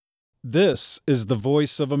This is the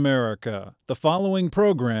voice of America. The following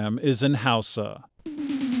program is in Hausa.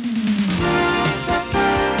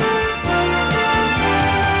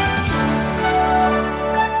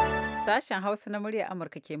 Sashen Hausa na murya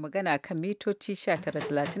Amurka ke magana kan mitoci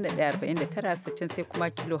 19,31,49,60 sai kuma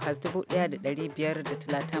kilo has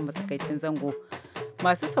 1,530 matsakaicin zango.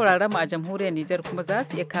 Masu sauraron mu a jamhuriyar Nijar kuma za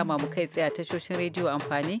su iya kama mu kai tsaye a tashoshin rediyo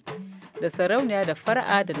amfani da sarauniya da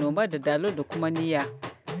fara'a da noma da dalo da kuma niyya.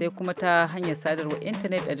 Sai kuma ta hanyar sadarwar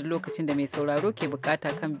intanet a duk lokacin da mai sauraro ke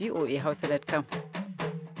bukata kan voahausa.com.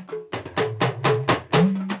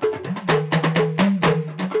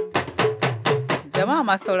 Jama'a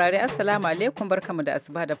masu saurare Assalamu alaikum barkamu da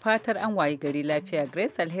asuba da fatar an wayi gari lafiya.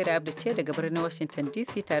 Grace Alheri Abdu ce daga birnin Washington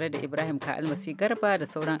DC tare da Ibrahim Ka'almasi Garba da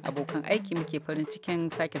sauran abokan aiki muke farin cikin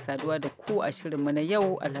sake saduwa da ku a shirinmu na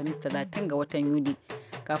yau Alhamis 30 ga watan Yuni.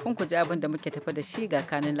 Kafin ku ji abin da muke tafa da shi ga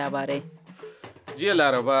kanin labarai. Jiya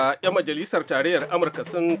Laraba, 'yan majalisar tarayyar Amurka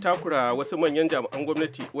sun takura wasu manyan jami'an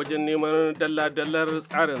gwamnati wajen neman dalla-dallar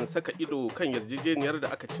tsarin saka ido kan yarjejeniyar da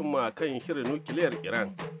aka cimma kan shirin nukiliyar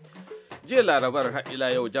Iran. Jiya Larabar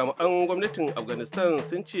haɗila yau jami'an gwamnatin Afghanistan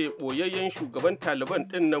sun ce ɓoyayyen shugaban Taliban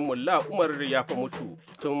ɗin nan Mullah Umar ya fa mutu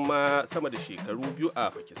tun ma sama da shekaru biyu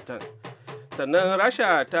a Pakistan. Sannan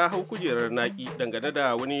Rasha ta hau kujerar naƙi dangane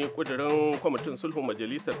da wani ƙudurin kwamitin sulhun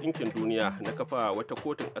Majalisar Ɗinkin Duniya na kafa wata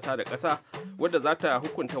kotun ƙasa da ƙasa wadda za ta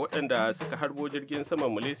hukunta waɗanda suka harbo jirgin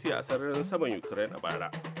saman Malaysia a sararin saman Ukraine a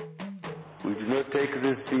bara. We do not take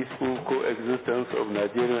this peaceful coexistence of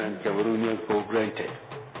Nigerian and Cameroonians for granted.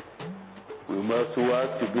 We must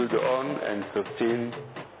work to build on and sustain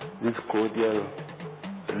this cordial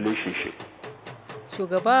relationship.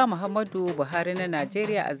 Shugaba Muhammadu Buhari na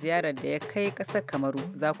Najeriya a ziyarar da ya kai ƙasar Kamaru,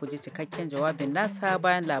 za ku ji cikakken jawabin nasa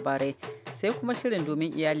bayan labarai, sai kuma shirin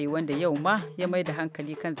domin iyali wanda yau ma ya mai da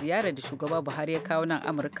hankali kan ziyarar da shugaba Buhari ya kawo nan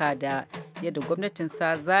Amurka da yadda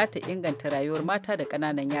gwamnatinsa za ta inganta rayuwar mata da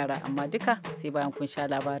ƙananan yara, amma duka sai bayan kun sha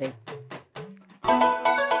labarai.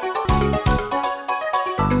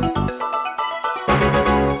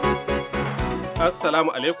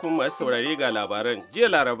 Assalamu alaikum masu saurare ga labaran. Jiya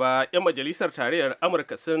Laraba, 'yan majalisar tarayyar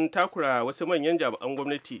Amurka sun takura wasu manyan jami'an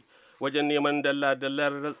gwamnati wajen neman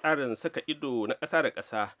dalla-dallar tsarin saka ido na ƙasa da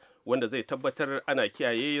ƙasa wanda zai tabbatar ana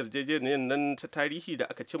kiyaye yarjejeniyar nan ta tarihi da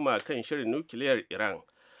aka cimma kan shirin nukiliyar Iran.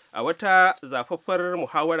 A wata zafaffar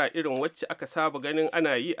muhawara irin wacce aka saba ganin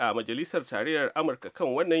ana yi a majalisar tarayyar Amurka kan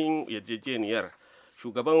wannan yarjejeniyar,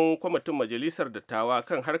 shugaban kwamitin majalisar dattawa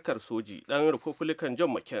kan harkar soji ɗan Republican John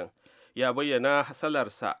McCain ya bayyana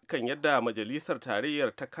hasalarsa kan yadda majalisar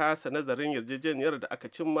tarayyar ta kasa nazarin yarjejeniyar da aka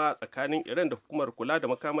cimma tsakanin Iran da hukumar kula da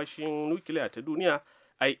makamashin nukiliya ta duniya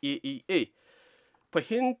IAEA.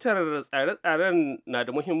 Fahimtar tsare-tsaren na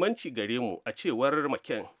da muhimmanci gare mu, a cewar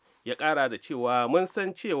McCain. Ya ƙara da cewa mun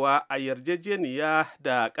san cewa a yarjejeniya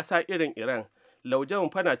da ƙasa irin Iran, laujen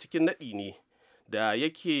fana cikin naɗi ne. Da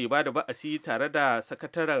yake ba da ba'asi tare da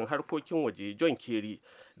sakataren harkokin waje John Kerry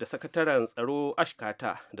da sakataren tsaro Ash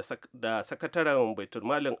Carter da sakataren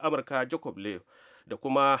baitulmalin Amurka Jacob Lew da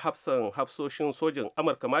kuma hafsoshin sojin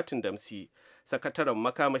Amurka Martin Dempsey, sakataren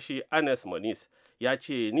makamashi Ernest Moniz ya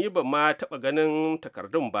ce ni ba ma taɓa ganin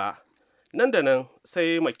takardun ba. Nan da nan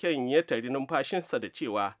sai McCain ya tari numfashinsa da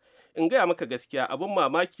cewa, in gaya maka gaskiya abin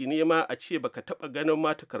mamaki ne ma a ce baka taba ganin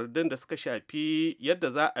ma takardun da suka shafi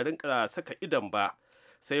yadda za a rinka saka idan ba.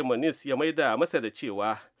 Sai Manis ya maida masa da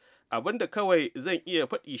cewa abin da kawai zan iya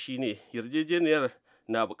faɗi shine yarjejeniyar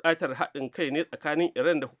na buƙatar haɗin kai ne tsakanin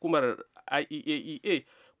Iran da hukumar IAEA,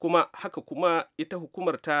 kuma haka kuma ita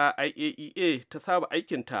hukumar ta IAEA ta saba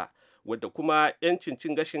aikinta, wadda kuma 'yancin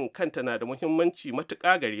cin gashin kanta na da muhimmanci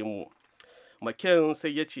matuƙa gare mu. McCain sai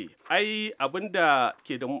ya ce, ai abin da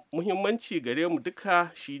ke da muhimmanci gare mu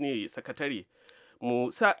duka shine sakatare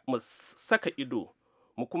mu saka ido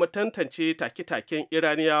mu kuma tantance take-taken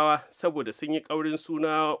Iraniyawa saboda sun yi ƙaurin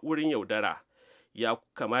suna wurin yaudara. Ya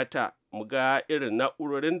kamata mu ga irin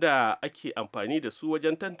na'urorin da ake amfani da su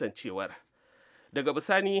wajen tantancewar. Daga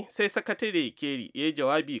bisani sai sakatare Kerry ya yi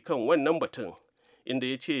jawabi kan wannan batun, inda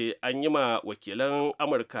ya ce an yi ma wakilan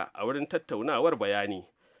Amurka a wurin tattaunawar bayani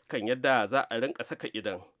kan yadda za a rinka saka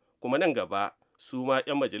idan, kuma nan gaba su ma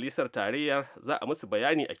 'yan majalisar tarayyar za a musu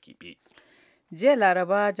bayani a kiɓe. Jiya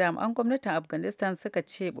Laraba, jami'an gwamnatin Afghanistan suka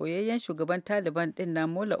ce ɓoyayyen shugaban Taliban ɗin na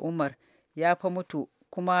Mullah Umar ya fa mutu,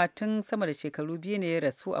 kuma tun sama da shekaru biyu ne ya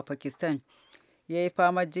rasu a Pakistan. Ya yi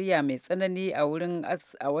fama jiya mai tsanani a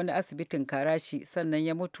wani asibitin Karachi, sannan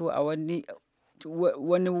ya mutu a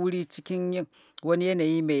wani wuri cikin wani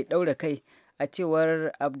yanayi mai ɗaura kai, a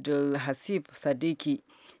cewar Abdulhasib Sadiki,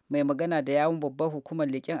 mai magana da yawun babbar hukumar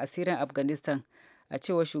leƙen asirin Afghanistan. A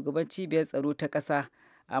cewar shugaban cibiyar tsaro ta ƙasa,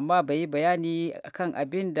 amma bai yi bayani kan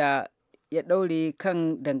abin da ya ɗaure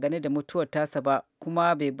kan dangane da mutuwar tasa ba,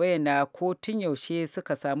 kuma bai bayyana ko tun yaushe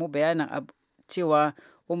suka samu bayanin cewa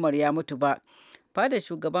Umar ya mutu ba. Fadar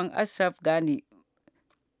shugaban Ashraf Ghani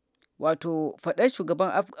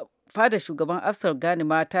fadar shugaban Ashraf Ghani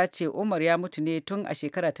ma ta ce Umar ya mutu ne tun a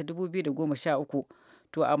shekara ta 2013,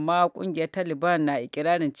 to amma kungiyar Taliban na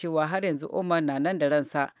ikirarin cewa har yanzu Umar na nan da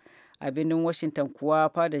ransa. A birnin Washington kuwa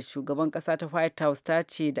fadar shugaban kasa ta White House ta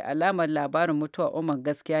ce da alamar labarin mutuwar Umar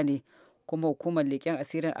gaskiya ne, kuma hukumar leƙen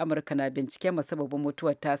asirin Amurka na binciken masababin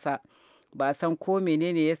mutuwar tasa. Ba a san ko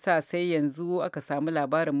menene ya sa sai yanzu aka samu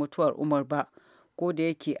labarin mutuwar Umar ba, ko da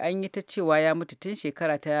yake an yi ta cewa ya mutu tun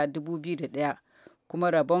shekara ta 2001,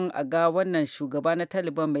 kuma rabon a ga wannan shugaba na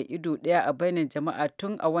Taliban mai ido ɗaya a bainin jama'a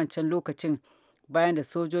tun a wancan lokacin, bayan da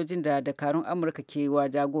sojojin da dakarun Amurka ke wa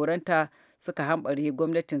jagoranta suka hambare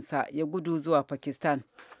gwamnatinsa ya gudu zuwa Pakistan.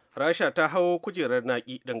 Rasha ta hau kujerar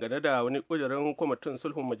naki dangane da wani kujerar kwamitin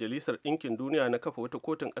sulhun majalisar ɗinkin duniya na kafa wata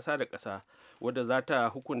kotun ƙasa da ƙasa wadda za ta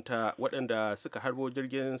hukunta waɗanda suka harbo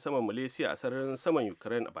jirgin saman Malaysia a sararin saman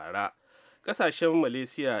Ukraine a bara. Ƙasashen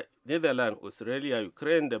Malaysia, Netherlands, Australia,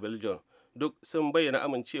 Ukraine da Belgium duk sun bayyana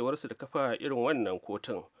amincewarsu da kafa irin wannan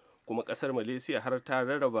kotun, kuma ƙasar Malaysia har ta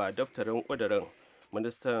rarraba daftarin ƙudurin.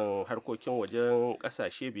 Ministan harkokin wajen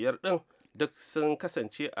ƙasashe biyar ɗin duk sun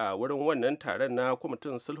kasance a wurin wannan taron na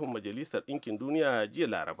kwamitin sulhun majalisar ɗinkin duniya jiya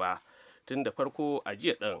Laraba. Tun da farko a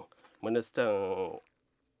jiya ɗin,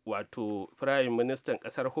 firayim ministan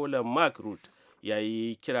ƙasar Holland Mark Rutte ya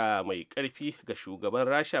yi kira mai ƙarfi ga shugaban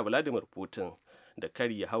Rasha Vladimir Putin da kar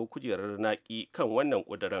ya hau kujerar naƙi kan wannan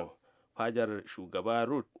ƙudurin. Fadar shugaba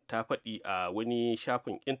Rutte ta faɗi a wani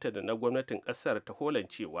shafin intanet na gwamnatin ƙasar ta Holland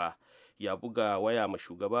cewa ya buga waya ma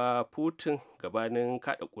shugaba Putin gabanin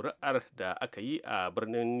kada ƙuri'ar da aka yi a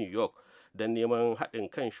birnin New York don neman haɗin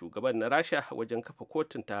kan shugaban na Rasha wajen kafa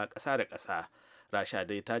kotun ta ƙasa da ƙasa. Rasha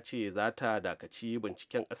dai ta ce za ta dakaci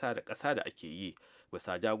binciken ƙasa da ƙasa da ake yi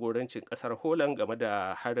bisa jagorancin ƙasar Holland game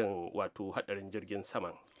da haɗarin jirgin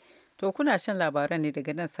saman. To kuna shan labaran ne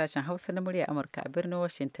daga nan sashen Hausa na murya Amurka a birnin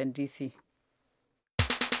Washington DC.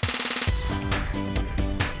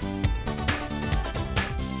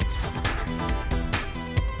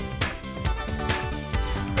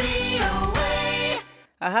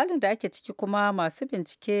 A halin da ake ciki kuma masu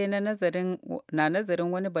bincike na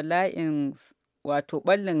nazarin wani bala'in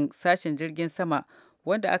ɓallin sashen jirgin sama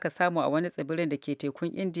wanda aka samu a wani tsibirin da ke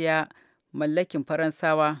tekun Indiya mallakin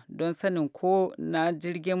Faransawa don sanin ko na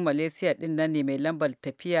jirgin Malaysia ɗin nan ne mai lambar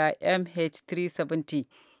tafiya MH370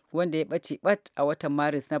 wanda ya ɓace ɓat a watan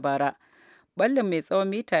Maris na bara. Ɓallin mai tsawon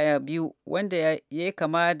mita 2 wanda ya yi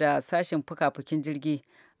kama da sashen fuka-fukin jirgi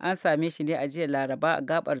an same shi ne a jiya Laraba a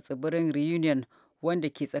gabar tsibirin Reunion wanda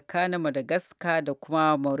ke tsakanin Madagascar da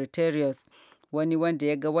kuma Mauritius. Wani wanda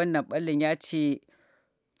ya ga wannan ɓallin ya ce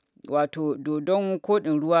dodon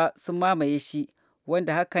koɗin ruwa sun mamaye shi,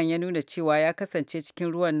 wanda hakan ya nuna cewa ya kasance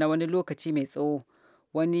cikin ruwan na wani lokaci mai tsawo.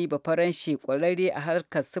 Wani bafaranshe ƙwararre a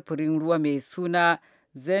harkar sufurin ruwa mai suna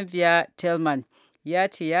Xavier Tillman ya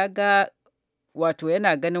ce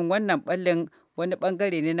yana ganin wannan ɓallin wani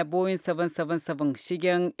ɓangare ne na Boeing 777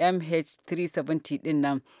 shigen MH370 ɗin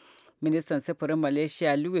nan. Ministan sufurin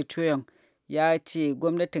Malaysia Louis Toyong ya ce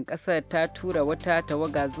gwamnatin kasar ta tura wata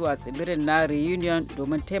tawaga zuwa tsibirin na Reunion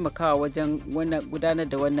domin taimakawa wajen gudanar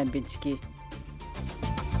da wannan bincike.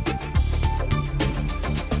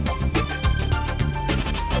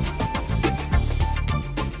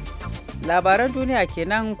 Labaran duniya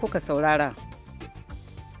kenan kuka saurara.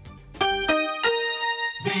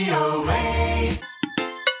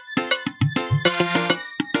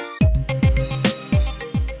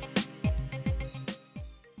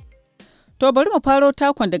 To bari mu faro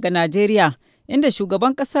takon daga Najeriya, inda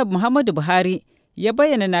shugaban ƙasar Muhammadu Buhari ya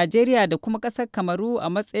bayyana Najeriya da kuma ƙasar Kamaru a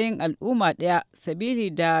matsayin al'umma ɗaya, sabili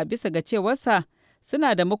da bisa ga cewarsa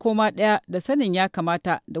suna da makoma ɗaya da sanin ya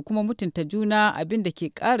kamata da kuma mutunta juna, abin da ke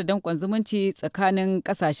ƙara danƙon zumunci tsakanin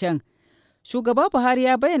ƙasashen. Shugaba Buhari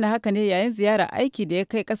ya bayyana haka ne yayin ziyarar aiki da ya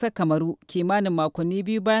kai ƙasar Kamaru kimanin makonni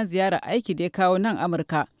 2 bayan ziyarar aiki da ya kawo nan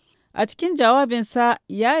Amurka. A cikin jawabinsa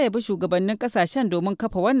ya yabi shugabannin kasashen domin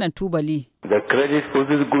kafa wannan tubali. The credit for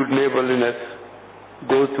this good neighborliness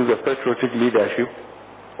goes to the patriotic leadership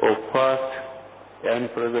of past and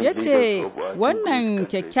present Ya ce wannan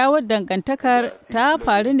kyakkyawar dangantakar ta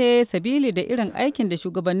faru ne sabili da irin aikin da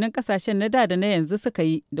shugabannin kasashen na da na yanzu suka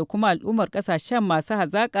yi da kuma al'ummar kasashen masu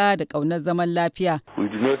hazaƙa da ƙaunar zaman lafiya. We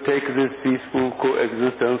do not take this peaceful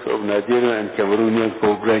coexistence of Nigerian and Cameroonians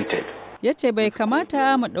for granted. Ya ce bai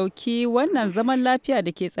kamata mu ɗauki wannan zaman lafiya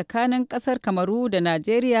da ke tsakanin ƙasar Kamaru da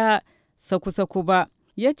Najeriya saku-saku ba.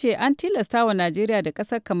 Ya ce an tilasta wa Najeriya da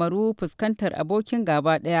ƙasar Kamaru fuskantar abokin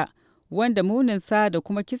gaba ɗaya, wanda muninsa da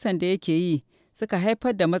kuma kisan da yake yi suka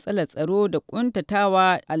haifar da matsalar tsaro da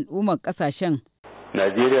ƙuntatawa al'ummar ƙasashen.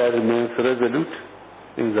 Nigeria remains resolute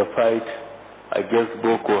in the fight against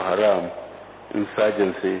Boko Haram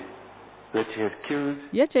insurgency that has killed.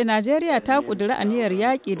 Ya ce Najeriya ta ƙudiri aniyar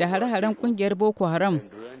yaƙi da hare-haren ƙungiyar Boko Haram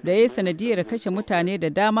da ya yi sanadiyar kashe mutane da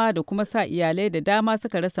dama da kuma sa iyalai da dama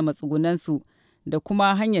suka rasa matsugunansu da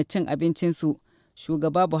kuma hanyar cin abincinsu.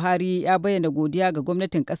 Shugaba Buhari ya bayyana godiya ga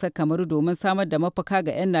gwamnatin ƙasar Kamaru domin samar da mafaka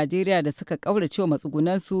ga 'yan Najeriya da suka ƙaurace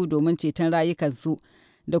matsugunansu domin ceton rayukansu,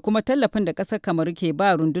 da kuma tallafin da ƙasar Kamaru ke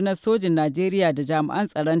ba rundunar sojin Najeriya da jami'an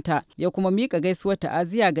tsaronta, ya kuma miƙa gaisuwar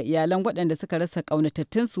ta'aziyya ga iyalan waɗanda suka rasa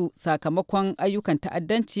ƙaunatattunsu sakamakon ayyukan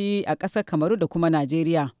ta'addanci a ƙasar Kamaru da kuma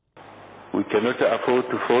Najeriya. We cannot afford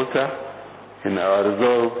to falter in our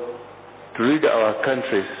resolve to rid our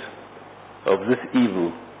countries of this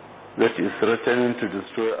evil that is threatening to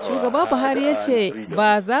destroy our. Shugaba Buhari ya ce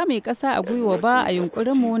ba za mu yi ƙasa a gwiwa ba a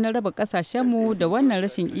yunkurinmu na raba ƙasashenmu da wannan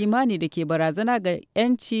rashin imani da ke barazana ga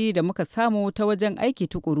 'yanci da muka samu ta wajen aiki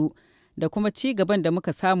tukuru da kuma ci gaban da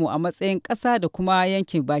muka samu a matsayin ƙasa da kuma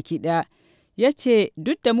yankin baki ɗaya. Ya ce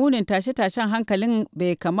duk da munin tashe-tashen hankalin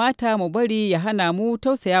bai kamata mu bari ya hana mu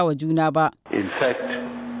tausaya wa juna ba. In fact,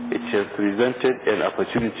 it has presented an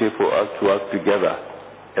opportunity for us to work together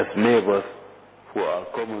as neighbors for our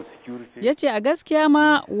common security. Ya ce a gaskiya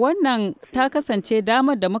ma wannan ta kasance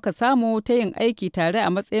damar da muka samu ta yin aiki tare a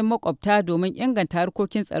matsayin makwabta domin inganta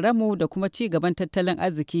harkokin tsaronmu da kuma ci gaban tattalin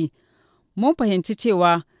arziki. Mun fahimci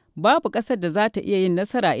cewa babu ƙasar da za ta iya yin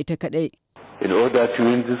nasara ita kaɗai. In order to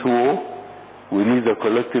win this war, we need the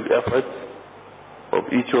collective efforts of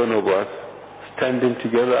each one of us standing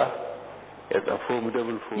together as a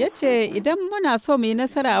formidable force. Ya ce idan muna so mu yi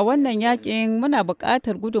nasara a wannan yakin muna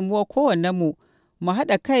buƙatar gudunmuwa kowannenmu mu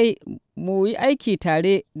haɗa kai mu yi aiki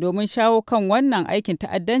tare domin shawo kan wannan aikin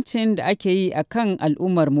ta'addancin da ake yi a kan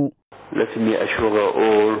al'ummarmu. Let me assure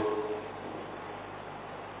all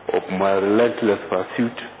of my relentless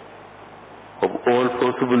pursuit of all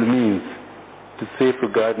possible means to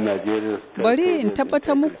safeguard Nigeria's. Bari in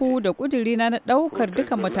tabbatar muku da ƙudurina na ɗaukar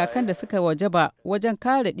dukan matakan da suka wajaba wajen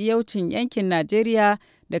kare ɗiyaucin yankin Najeriya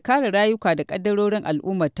da kare rayuka da ƙaddarorin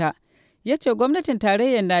al'ummata. Ya ce gwamnatin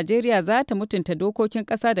tarayyar Najeriya za ta mutunta dokokin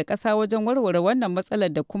ƙasa da ƙasa wajen warware wannan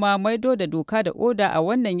matsalar da kuma maido da doka da oda a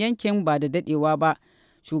wannan yankin ba da daɗewa ba.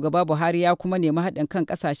 Shugaba Buhari ya kuma nemi haɗin kan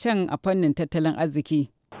ƙasashen a fannin tattalin arziki.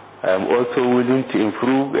 I am also willing to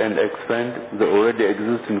improve and expand the already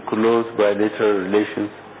existing close bilateral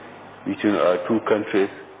relations between our two countries.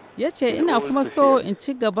 Ya ce ina kuma so in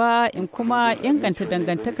ci gaba in kuma inganta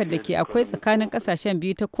dangantakar da ke akwai tsakanin ƙasashen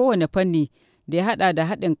biyu ta kowane fanni da ya haɗa da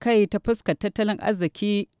haɗin kai ta fuskar tattalin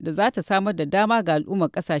arziki da za ta samar da dama ga al'ummar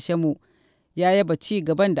ƙasashenmu. Ya yaba ci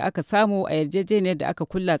gaban da aka samu a yarjejeniyar da aka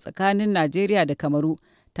kulla tsakanin Najeriya da Kamaru,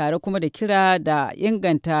 tare kuma da kira da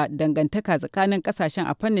inganta dangantaka tsakanin kasashen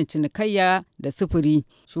a fannin cinikayya da sufuri.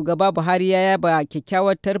 Shugaba Buhari ya yaba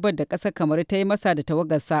kyakkyawar tarbar da ƙasar Kamaru ta yi masa da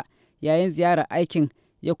tawagarsa yayin ziyarar aikin,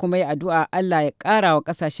 ya kuma yi addu'a Allah ya ƙara wa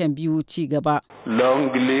ƙasashen biyu ci gaba.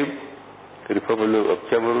 Long live the Republic of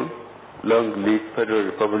Cameroon, long live Federal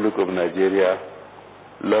Republic of Nigeria,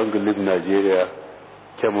 long live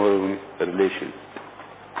Nigeria-Cameroon relations.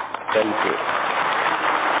 Thank you.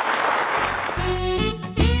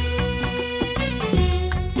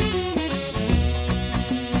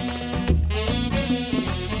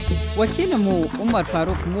 Wakilinmu Umar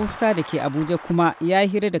Faruk Musa da ke Abuja kuma ya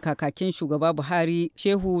hira da kakakin shugaba Buhari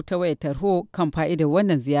Shehu ta wayar tarho kan fa'idar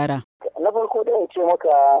wannan ziyara. Na farko da ya ce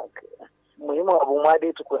maka muhimmin abu ma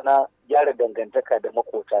dai tukuna gyara dangantaka da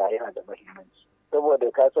makota yana da muhimmanci.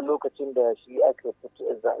 Saboda ka san lokacin da shi aka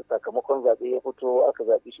fito sakamakon zaɓe ya fito aka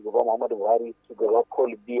zaɓi shugaba Muhammadu Buhari, shugaba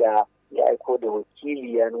Paul Biya ya aiko da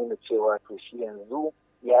wakili ya nuna cewa to shi yanzu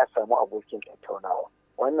ya samu abokin tattaunawa.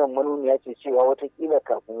 Wannan manuniya ce cewa watakila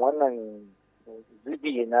kafin wannan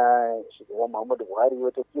zubi na shugaban Muhammadu Buhari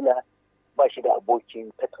watakila ba shi da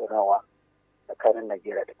abokin tattaunawa tsakanin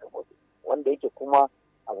Najeriya da Kamaru, wanda yake kuma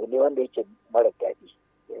abu ne wanda yake mara daɗi.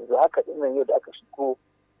 Yanzu haka dinnan yau da aka shigo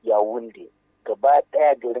ya wunde gaba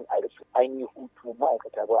ɗaya garin a rufe, an yi hutu,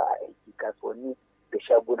 ma'aikata ba a aiki, kasuwanni da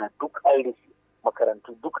shaguna duk an rufe,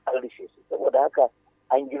 makarantu duk an rufe su. Saboda haka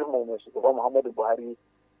an girmama shugaban Muhammadu Buhari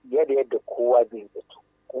yadda kowa zai zato.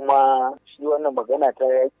 Kuma shi wannan magana ta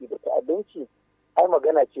yaki da ta'addanci ai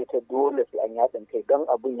magana ce ta dole sai an yaɗin kai don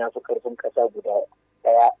abin ya fi karfin ƙasa guda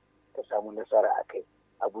ɗaya ta samu nasara a kai.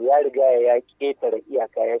 Abu ya riga ya ƙetare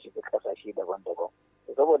iyaka ya shiga ƙasashe daban-daban.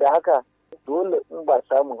 Saboda haka dole in ba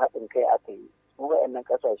samun haɗin kai aka yi su waɗannan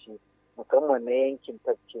ƙasashe musamman na yankin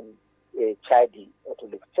tafkin Chadi, wato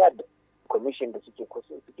Lake Chad Commission da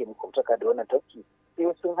suke makwabtaka da wannan tafki,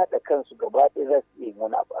 sai sun haɗa kansu gaba ɗaya za su iya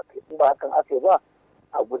wani abu akai. In ba hakan aka ba,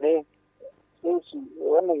 abu ne sai su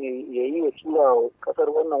wannan ya yi ya tura kasar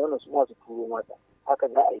wannan su masu turo mata. Haka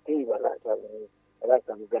za a yi ta yi ba za a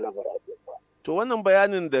samu galabar abin ba. To wannan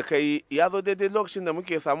bayanin da kai ya zo daidai lokacin da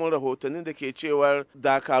muke samun rahotannin da ke cewar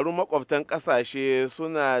dakarun makwabtan kasashe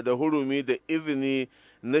suna da hurumi da izini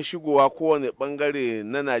na shigowa kowane bangare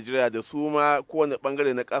na Najeriya, da su ma kowane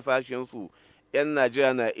bangare na kasashensu 'yan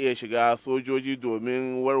Najeriya na iya shiga sojoji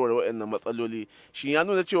domin warware waɗannan matsaloli. Shin ya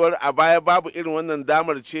nuna cewar a baya babu irin wannan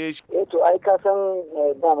damar ce? To ai ka san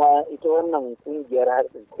dama ita wannan kungiyar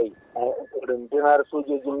haɗin kai rundunar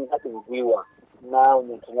sojojin haɗin gwiwa na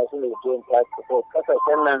International Joint Task Force,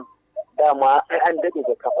 kasashen nan dama an daɗe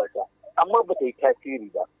da kafarta, amma ba ta yi tasiri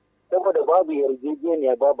ba saboda babu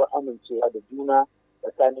yarjejeniya, babu amincewa da juna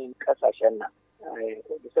tsakanin kasashen nan.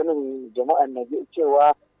 Da sanin jama'an na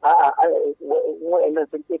cewa wa'annan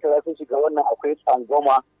sun ƙetara sun shiga wannan, akwai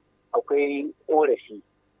tsangwama, akwai ƙorafi,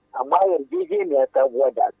 amma yarjejeniya sabuwa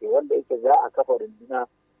da ake wanda yake za a kafa runduna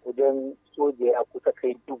wajen soja a kusa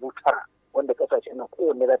kai 9,000 wanda kasashen nan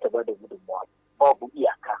kowanne za ta ba da gudunmawa, babu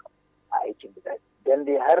iyaka a aikin da dan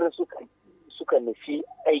dai har suka nufi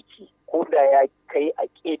aiki, ko da ya kai a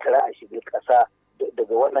ƙetara a shiga ƙasa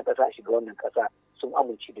daga wannan ƙasa a shiga wannan ƙasa, sun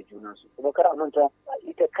amince da junansu. Kuma kar a manta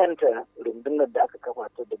ita kanta rundunar da aka kafa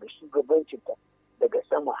ta daga shugabancinta daga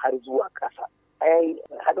sama har zuwa ƙasa, ai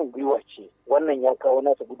haɗin gwiwa ce, wannan ya kawo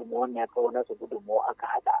nasa gudunmawa, wannan ya kawo nasa gudunmawa, aka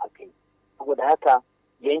haɗa aka yi. Saboda haka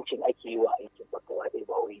yankin ake yi wa aikin ba gaba ɗaya,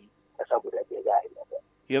 ba wai ƙasa guda ɗaya za a yi ba.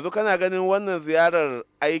 Yanzu kana ganin wannan ziyarar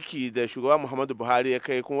aiki da shugaban Muhammadu Buhari ya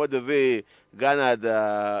kai, kuma wanda zai gana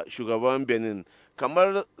da shugaban Benin,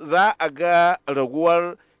 kamar za a ga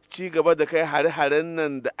raguwar ci gaba da kai hare-haren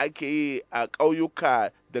nan da ake yi a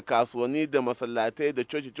ƙauyuka da kasuwanni da masallatai da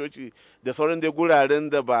coci-coci da sauran dai guraren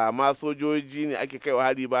da ba ma sojoji ne ake kaiwa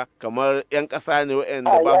hari ba, kamar 'yan ƙasa ne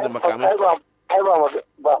waɗanda ba su da makamai.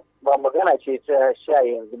 Ba magana ce ta sha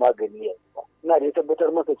yanzu magani yanzu ba. Ina da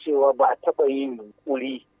tabbatar maka cewa ba a taɓa yin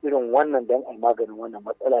yunkuri irin wannan don a maganin wannan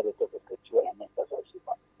matsala da ta fuskanci wa'annan ƙasashe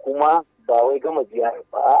ba. Kuma ba wai gama ziyarar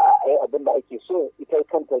ba, ai abin da ake so ita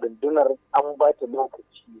kanta rundunar an ba ta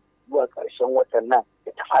lokaci zuwa ƙarshen watan nan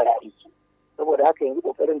da ta fara aiki. Saboda haka yanzu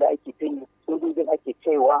ƙoƙarin da ake ta yi, sojojin ake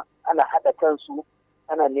cewa ana haɗa kansu,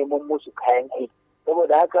 ana neman musu kayan aiki.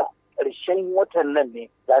 Saboda haka ƙarshen watan nan ne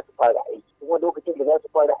za su fara aiki. Kuma lokacin da za su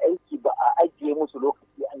fara aiki ba a ajiye musu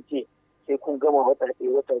lokaci an ce sai kun gama wata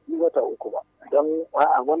ɗaya, wata biyu, wata uku ba. Don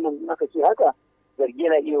a wannan aka ce haka, zargi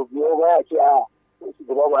na iya biyo baya ce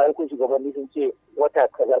shugaba ba ko shugabanni sun ce wata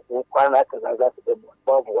kaza ko kwana kaza za su gama,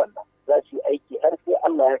 babu wannan. Za su yi aiki har sai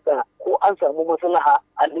Allah ya sa ko an samu maslaha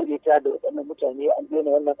an daidaita da waɗannan mutane, an daina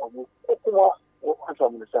wannan abu, ko kuma an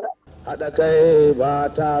samu nasara. Haɗa kai ba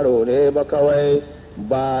taro ne ba kawai,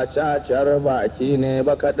 ba cacar baki ne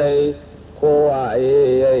ba kaɗai,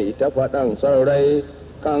 kowaye ya yi ta faɗan saurai,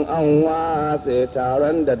 kan an watse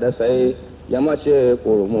taron da sai ya mace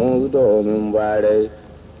kurmu domin barai.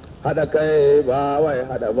 Haɗa kai ba wai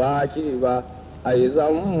haɗa baki ba, ai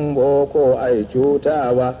zambo ko ai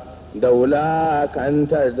cuta ba, da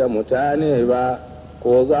wulakantar da mutane ba,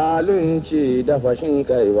 ko zalunci da fashin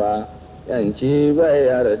kai ba, yanci bai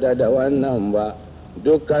yarda da wannan ba.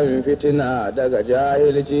 Dukkan fitina daga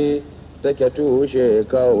jahilci take tushe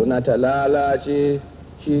kauna ta lalace,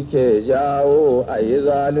 shi ke jawo a yi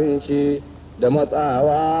zalunci da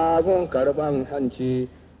matsawa gun karban hanci.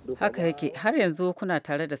 Haka yake, har yanzu kuna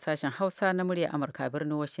tare da sashen Hausa na murya Amurka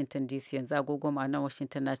birnin Washington DC. Yanzu agogo nan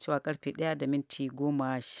Washington na cewa karfe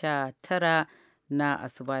 1:19 na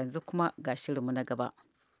asuba. Yanzu kuma ga shirinmu na gaba.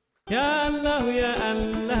 Ya Allah ya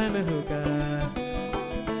Allah na roƙa,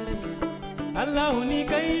 Allah ni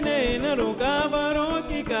kai ne na roƙa, baro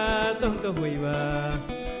ki ka don ka hoyi ba.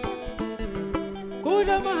 Ku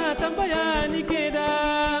jama'a tambaya ni ke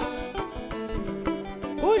da,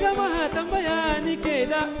 ku jama'a tambaya ni ke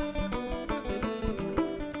da.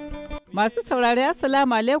 Masu saurari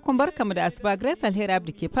assalamu alaikum, barkamu da asuba. Grace Alheri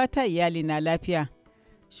Abdi ke fata iyali na lafiya.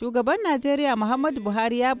 Shugaban Najeriya Muhammadu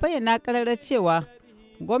Buhari ya bayyana ƙararra cewa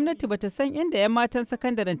gwamnati bata san inda 'yan matan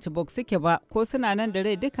sakandaren Chibok suke ba, ko suna nan da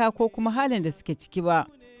rai duka ko kuma halin da suke ciki ba,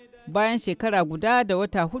 bayan shekara guda da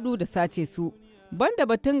wata 4 da sace su. Banda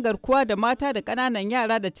batun garkuwa da mata da ƙananan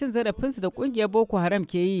yara da cin zarafinsu da ƙungiyar Boko Haram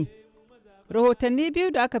ke yi. Rahotanni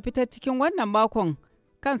biyu da aka fitar cikin wannan makon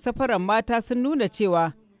kan safarar mata sun nuna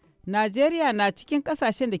cewa Najeriya na cikin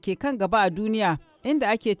ƙasashen da ke kan gaba a duniya inda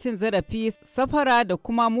ake cin zarafi, safara da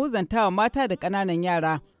kuma muzantawa mata da ƙananan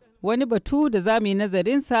yara. wani batu da za mu yi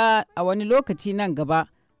nazarinsa a wani lokaci nan gaba.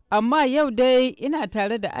 Amma yau dai ina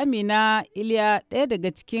tare da Amina Iliya, ɗaya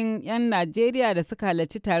daga cikin 'yan Najeriya da suka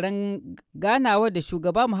halarci taron ganawa da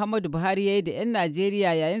shugaba Muhammadu Buhari ya yi da 'yan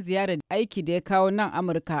Najeriya yayin ziyarar aiki da ya kawo nan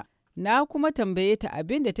Amurka. Na kuma tambaye ta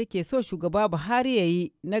abin da take so shugaba Buhari ya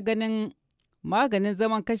yi na ganin maganin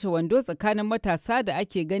zaman kashe wando tsakanin matasa da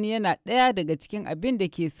ake gani yana ɗaya daga cikin abin da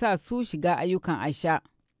ke sa su shiga ayyukan asha.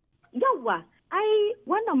 Yawwa, ai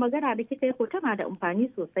wannan magana da kika yi ko tana da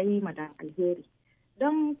amfani sosai madan alheri.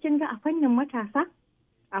 Don kin ga a fannin matasa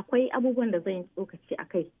akwai abubuwan da zan yi tsokaci a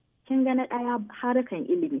kai. Kin ga na ɗaya harkan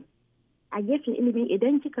ilimi. A gefen ilimi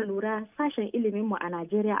idan kika lura sashen ilimin mu a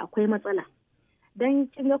Najeriya akwai matsala. Don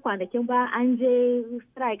kin ga kwanakin ba an je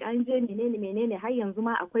strike an je menene har yanzu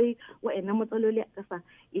ma akwai wa'annan matsaloli a ƙasa.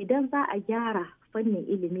 Idan za a gyara fannin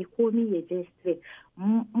ilimi komi ya je straight.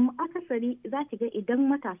 Akasari za ki ga idan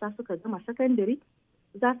matasa suka gama secondary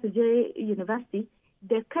za su je university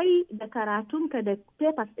da kai da karatunka da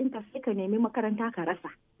papers ɗinka sai ka nemi makaranta ka rasa.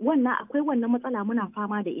 Akwai wannan matsala muna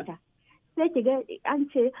fama da ita. Sai ki ga an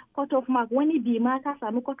ce cut off mark wani bi ma ka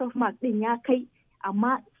sami cut off mark ɗin ya kai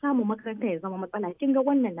amma samun makaranta ya zama matsala. Kin ga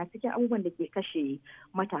wannan na cikin abubuwan da ke kashe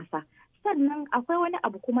matasa. Sannan akwai wani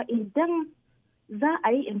abu kuma idan za a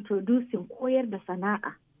yi introducing koyar da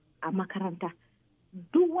sana'a a makaranta.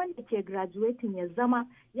 Duk wanda ke graduating ya zama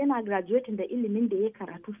yana graduating da ilimin da ya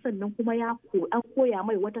karatu sannan kuma an koya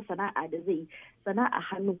mai wata sana'a da zai yi sana'a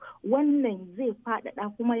hannu. Wannan zai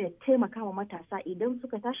faɗaɗa kuma ya taimaka wa matasa idan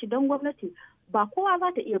suka tashi don gwamnati ba kowa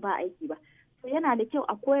za ta iya ba aiki ba. So yana da kyau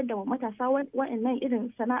a koyar da matasa waɗannan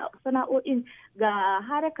irin sana'o'in. Ga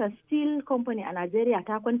harkar steel company a Najeriya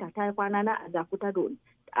ta kwanta ta yi kwana na a Jakuta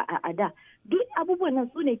a da. Duk abubuwan nan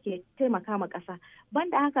su ne ke taimaka ma ƙasa.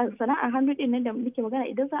 Banda haka sana'ar hannu ɗin nan da muke magana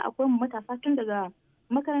idan za a koya matasa tun daga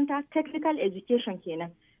makaranta technical education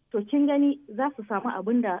kenan. To kin gani za su samu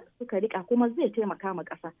abin da suka rika kuma zai taimaka ma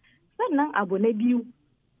ƙasa. Sannan abu na biyu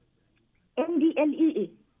NDLEA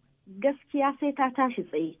gaskiya sai ta tashi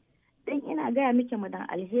tsaye. Dan ina gaya miki madan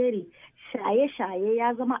alheri shaye-shaye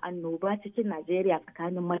ya zama annoba cikin Najeriya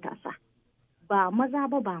tsakanin matasa. Ba maza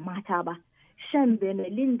ba ba mata ba. Shan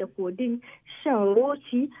benelin da kodin, shan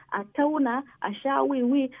roci, a tauna, a sha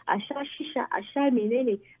wiwi, a sha shisha, a sha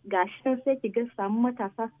menene gashi sai ki ga samu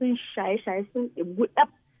matasa sun shaye-shaye sun gudab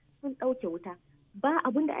sun ɗauke wuta. Ba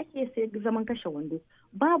abin da ake sai zaman kashe wando.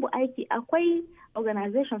 Babu aiki. Akwai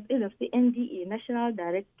organizations irin su NDA National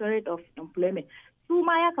Directorate of Employment. Su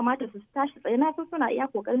ma ya kamata su tashi tsaye na san suna iya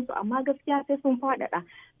kokarin su amma gaskiya sai sun faɗaɗa.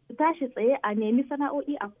 Su tashi tsaye a nemi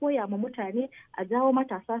sana'o'i a koya ma mutane a jawo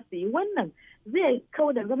matasa su yi wannan zai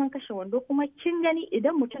kau da zaman kashe wando kuma kin gani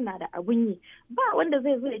idan mutum na da abun yi ba wanda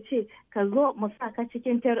zai zo ya ce ka zo mu sa ka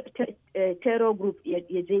cikin terror group ya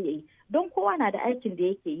je yayi don kowa na da aikin da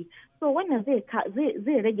yake yi. So wannan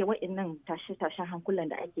zai rage wa'annan tashe-tashen hankulan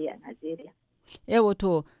da ake yi a Najeriya.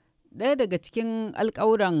 Wato ɗaya daga cikin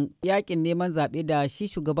alƙawuran yakin neman zaɓe da shi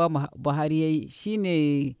shugaba Buhari ya yi shi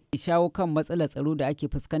ne shawo kan matsalar tsaro da ake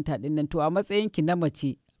fuskanta ɗin nan. To a matsayinki na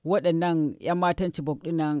mace waɗannan 'yan matan Chibok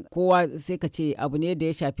ɗin nan kowa sai ka ce abu ne da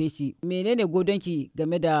ya shafe shi. Menene godonki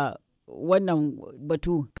game da wannan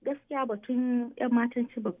batu? Gaskiya batun 'yan matan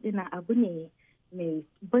Chibok ɗin nan abu ne mai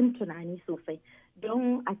ban tunani sosai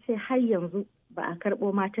don a ce har yanzu ba a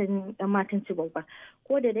karɓo yan matan Chibok ba.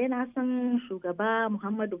 Ko da dai na san shugaba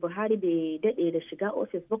Muhammadu Buhari bai daɗe da shiga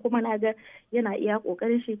ofis ba kuma na ga yana iya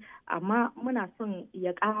ƙoƙarin shi amma muna son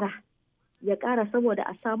ya ƙara saboda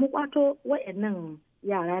a samu ƙwato waɗannan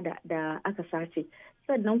yara da aka sace.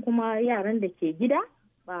 Sannan kuma yaran da ke gida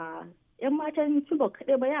ba 'yan matan Chibok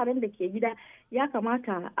kaɗai ba yaran da ke gida ya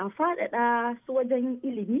kamata a faɗaɗa su wajen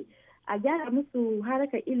ilimi a gyara musu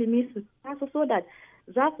harkar ilimi su tasu so da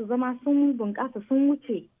za su zama sun bunƙasa sun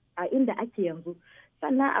wuce a inda ake yanzu.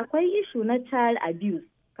 Sannan akwai ishu na child abuse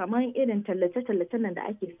kamar irin tallace-tallace nan da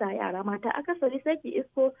ake sa yara mata akasari sai ki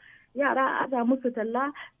isko yara a aza musu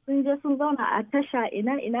talla sun je sun zauna a tasha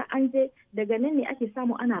ina an je daga nan ne ake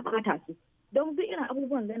samu ana bata su. Don duk irin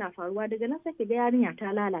abubuwan da na faruwa daga nan sai ki ga yarinya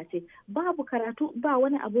ta lalace babu karatu ba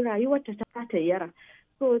wani abu rayuwarta ta tayyara.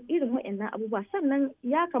 So irin waɗannan abubuwa sannan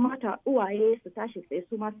ya kamata uwaye su tashi tsaye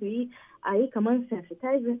su ma su yi a yi kamar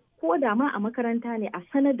sensitizing ko da ma a makaranta ne a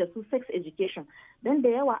sanar da su sex education don da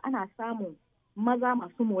yawa ana samun maza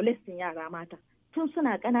masu molestin yara mata tun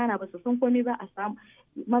suna ƙanana ba su san komai ba a samu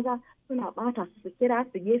maza suna bata su kira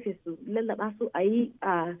su gefe su lallaba su a yi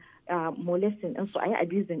molesting ɗinsu a yi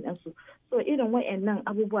abusing ɗinsu. So irin waɗannan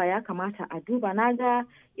abubuwa ya kamata a duba. Na ga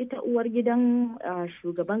ita uwar gidan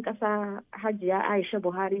shugaban ƙasa Hajiya Aisha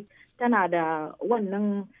Buhari tana da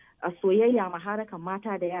wannan soyayya maharakan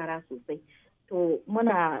mata da yara sosai. to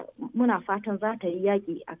muna fatan za ta yi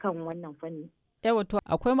yaƙi akan wannan fanni. Wato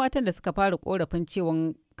akwai matan da suka fara korafin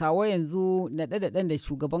cewa kawo yanzu naɗe-naɗen da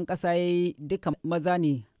shugaban ƙasa ya yi duka maza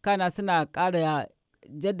ne, kana suna ƙara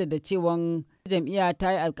jaddada cewa jam'iyya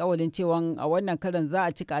ta yi alkawalin cewa a wannan karan za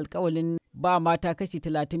a cika alkawalin ba mata kashi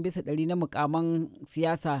 30% na mukaman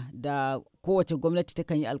siyasa da kowace gwamnati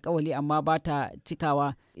takan yi alkawali amma ba ta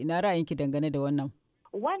cikawa. Ina ra'ayinki dangane da wannan?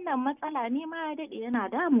 Wannan matsala ne ma ya daɗe yana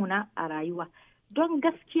damuna a rayuwa. Don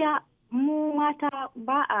gaskiya mu mata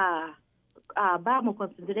ba mu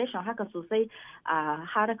consideration haka sosai a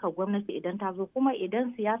harakar gwamnati idan ta zo, kuma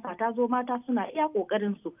idan siyasa ta zo mata suna iya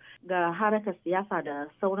kokarin su ga harakar siyasa da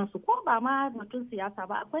sauransu. Ko ba ma batun siyasa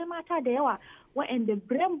ba, akwai mata da yawa waɗanda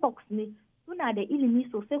brain box ne, suna da ilimi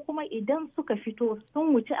sosai, kuma idan suka fito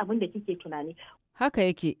sun wuce abin da kike tunani. Haka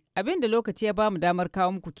yake, abin da lokaci ya bamu damar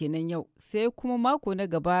kawo muku kenan yau, sai kuma mako na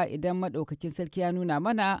gaba idan madaukakin sarki ya nuna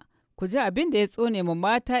mana, ku ji abin da ya tsone mu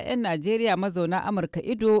mata 'yan Najeriya mazauna Amurka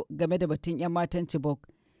ido game da batun 'yan matan Chibok.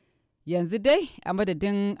 Yanzu dai a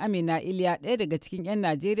madadin Amina Iliya, ɗaya daga cikin 'yan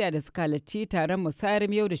Najeriya da suka halarci taron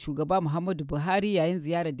musayar yau da shugaba Muhammadu Buhari yayin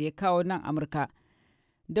ziyarar da ya kawo nan Amurka.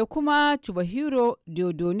 Da kuma Chubahiro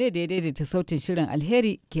Diodone da ya daidaita sautin shirin,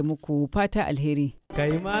 alheri ke muku fata alheri.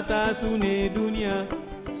 Kai mata su ne duniya,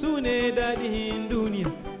 su ne daɗin duniya,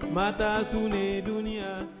 mata su ne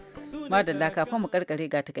duniya. Madalla, kafin mu karkare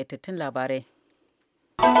ga takaitattun labarai.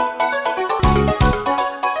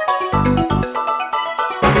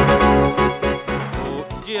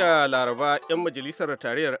 Jiya Laraba 'yan majalisar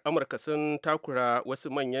tarayyar Amurka sun takura wasu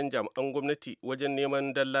manyan jami'an gwamnati wajen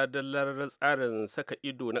neman dalla-dallar tsarin saka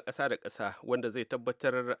ido na ƙasa da ƙasa wanda zai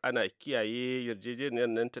tabbatar ana kiyaye yarjejeniyar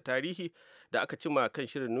nan ta tarihi da aka cima kan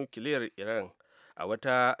shirin nukiliyar Iran. A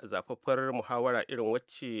wata zafaffar muhawara irin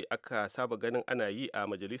wacce aka saba ganin ana yi a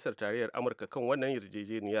majalisar tarayyar Amurka kan wannan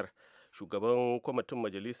yarjejeniyar, shugaban kwamitin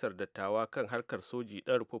majalisar dattawa kan harkar soji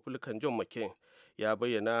ɗan Republican John McCain ya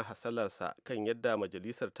bayyana hasalarsa kan yadda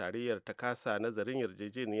majalisar tarayyar ta kasa nazarin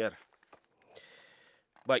yarjejeniyar.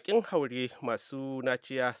 Bakin haure masu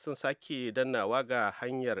naciya sun sake dannawa ga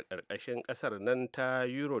hanyar ƙarƙashin ƙasar nan ta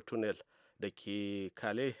Eurotunnel da ke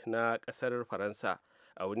Calais na ƙasar Faransa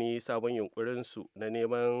a wani sabon yunkurinsu na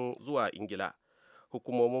neman zuwa Ingila.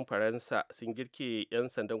 Hukumomin Faransa sun girke 'yan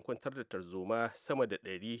sandan kwantar da tarzoma sama da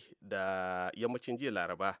 100 da yammacin jiya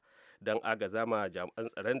Laraba don agaza ma jami'an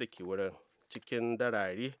tsaron da ke wurin. Cikin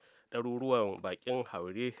darare, ɗaruruwan bakin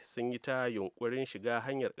haure sun yi ta yunkurin shiga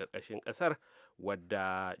hanyar ƙarƙashin ƙasar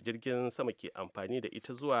wadda jirgin sama ke amfani da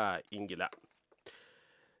ita zuwa Ingila.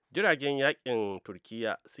 Jiragen yakin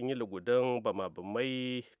Turkiya sun yi lugudan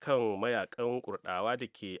bama-bamai kan mayakan kurdawa da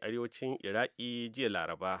ke arewacin Iraki jiya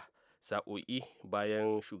Laraba, sa'o'i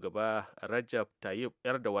bayan shugaba Rajab Tayyip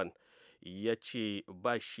Erdogan ya ce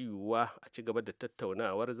ba shi yiwuwa a ci gaba da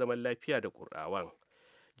tattaunawar zaman lafiya da kurdawan.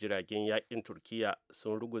 Jiragen yakin Turkiya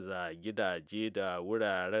sun ruguza gidaje da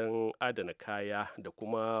wuraren adana kaya da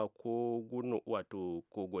kuma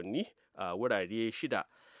kogonni a wurare 6,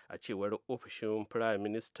 a cewar ofishin Firayim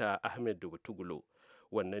Minista Ahmed Davutoglu.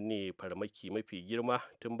 Wannan ne farmaki mafi girma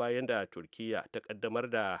tun bayan da Turkiya ta kaddamar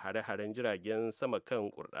da hare-haren jiragen sama kan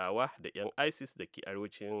kurdawa da 'yan ISIS da ke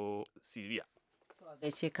arewacin Syria.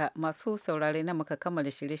 Gaishe ka, masu saurare na muka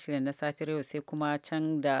kammala shirye-shiryen na safiyar yau, sai kuma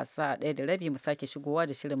can da sa'a 1:30 mu sake shigowa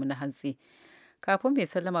da shirinmu na hantsi. Kafin mai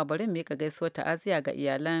sallama, bari mu miƙa gaisuwar ta'aziya ga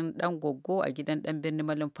iyalan ɗan goggo a gidan ɗan birnin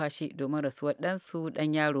malumfashi domin rasuwar ɗansu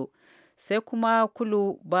ɗan yaro. Sai kuma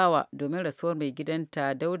Kulu Bawa domin rasuwar mai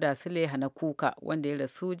gidanta Dauda Sule Hana Kuka wanda ya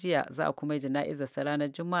rasu jiya, za a kuma yi jana'izar ranar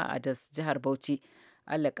Juma'a a Das jihar Bauchi.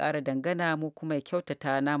 Allah ƙara dangana mu kuma ya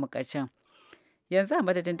kyautata namu ƙarshen. Yanzu a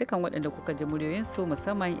madadin dukan waɗanda kuka ji muryoyinsu,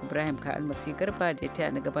 musamman Ibrahim Ka Almasi Garba da ya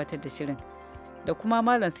taya na gabatar da shirin, da kuma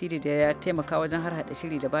Malam Sidi da ya taimaka wajen har hada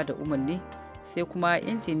shiri da bada umarni, sai kuma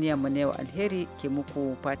injiniyan mu na yau. Alheri ke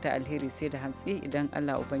muku fata alheri, sai da hantsi idan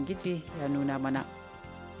Allah Ubangiji ya nuna mana.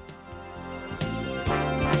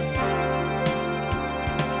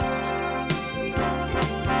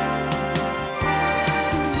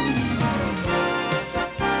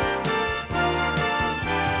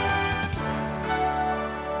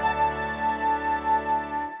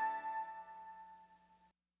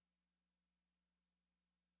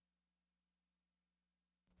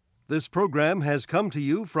 This program has come to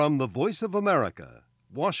you from the Voice of America,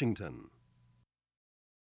 Washington.